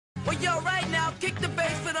Well, yo, right now, kick the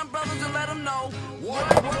bass for them brothers and let them know. What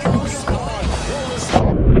goes on?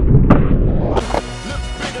 Lips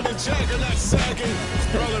bigger than Jagger, not sagging.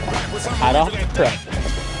 Rolling backwards, I'm moving at that.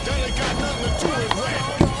 That ain't got nothing to do with rap.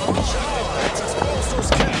 Shining backs, expose those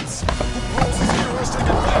cats. Who pose as heroes, take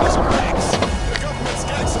advantage of blacks. The government's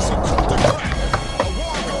gangsters who cook the crack. A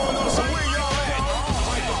war going on, so where y'all at?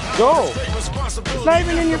 Go! It's not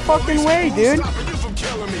even in your fucking way, dude. Stopping you from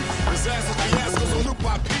killing me. Disasters, fiascos, on loop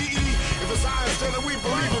by PE. If it's I instead of we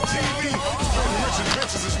believe in TV. Spreading rich and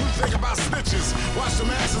bitches as we think about snitches. Watch the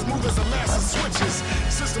masses move as the masses switches.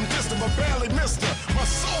 System distant, but barely missed her. My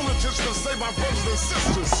soul is just to save my brothers and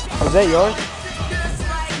sisters. Is that yours?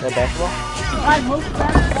 That basketball? I hope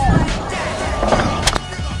that's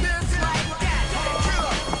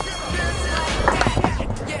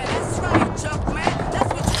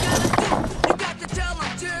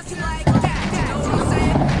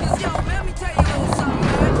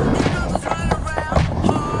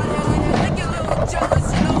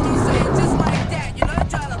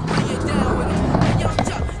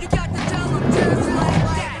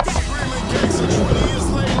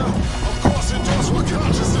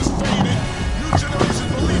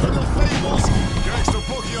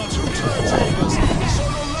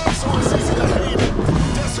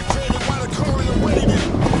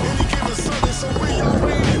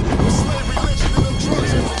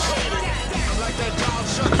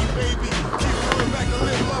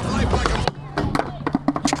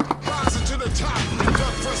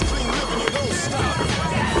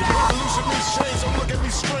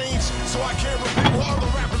so I can't